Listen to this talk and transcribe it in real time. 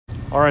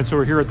All right, so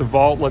we're here at the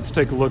vault. Let's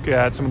take a look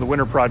at some of the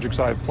winter projects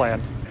I have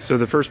planned. So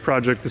the first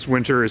project this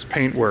winter is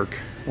paint work.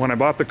 When I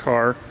bought the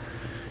car,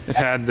 it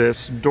had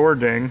this door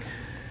ding,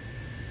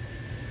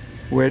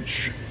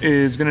 which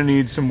is gonna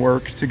need some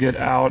work to get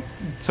out.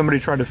 Somebody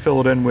tried to fill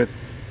it in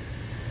with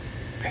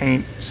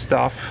paint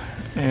stuff,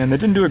 and they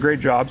didn't do a great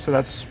job, so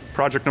that's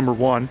project number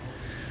one.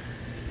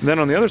 And then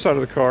on the other side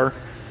of the car,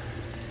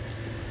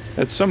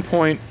 at some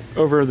point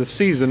over the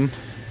season,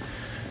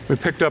 we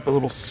picked up a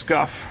little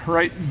scuff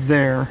right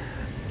there.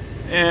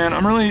 And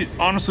I'm really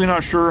honestly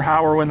not sure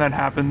how or when that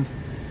happened.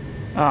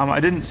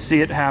 I didn't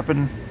see it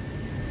happen,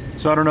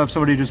 so I don't know if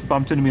somebody just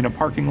bumped into me in a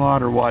parking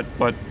lot or what,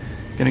 but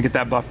gonna get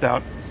that buffed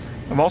out.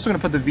 I'm also gonna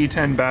put the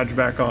V10 badge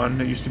back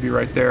on. It used to be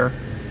right there.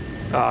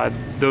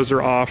 Those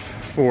are off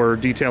for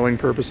detailing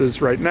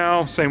purposes right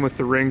now. Same with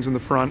the rings in the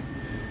front,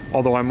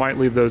 although I might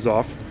leave those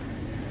off.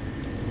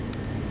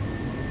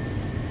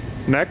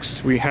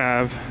 Next, we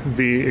have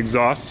the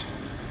exhaust.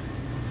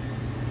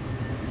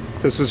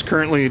 This is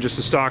currently just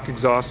a stock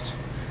exhaust,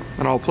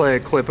 and I'll play a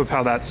clip of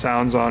how that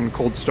sounds on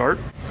cold start.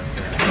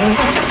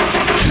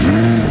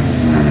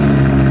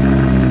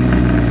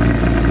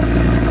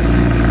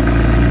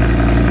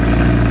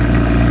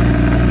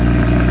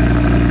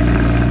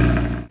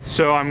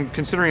 So I'm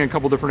considering a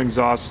couple different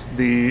exhausts.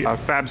 The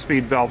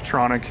FabSpeed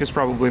Valvetronic is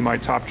probably my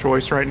top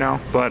choice right now,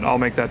 but I'll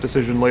make that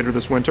decision later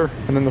this winter.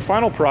 And then the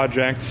final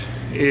project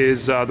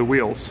is the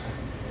wheels.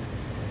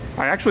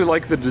 I actually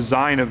like the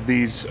design of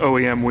these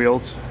OEM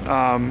wheels,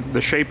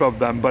 the shape of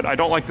them, but I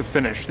don't like the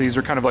finish. These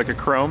are kind of like a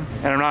chrome,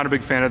 and I'm not a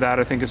big fan of that.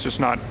 I think it's just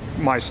not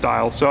my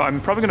style. So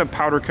I'm probably gonna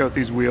powder coat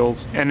these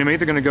wheels, and I'm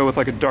either gonna go with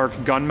like a dark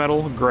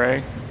gunmetal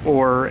gray,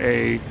 or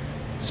a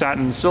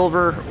satin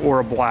silver, or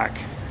a black.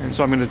 And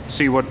so I'm gonna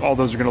see what all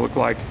those are gonna look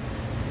like.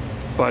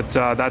 But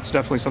that's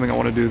definitely something I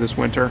wanna do this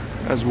winter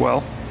as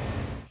well.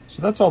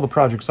 So that's all the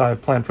projects I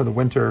have planned for the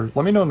winter.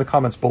 Let me know in the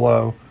comments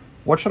below,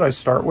 what should I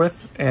start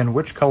with, and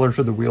which color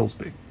should the wheels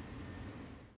be?